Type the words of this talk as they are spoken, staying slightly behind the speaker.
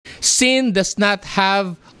Sin does not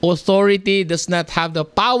have authority, does not have the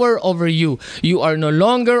power over you. You are no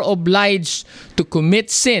longer obliged to commit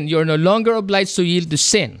sin. You are no longer obliged to yield to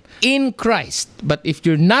sin in Christ. But if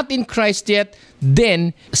you're not in Christ yet,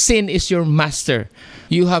 then sin is your master.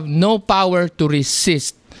 You have no power to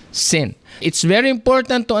resist sin. It's very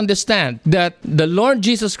important to understand that the Lord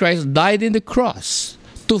Jesus Christ died in the cross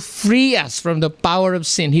to free us from the power of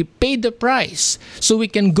sin. He paid the price so we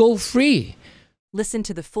can go free. Listen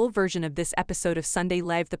to the full version of this episode of Sunday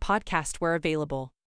Live, the podcast, where available.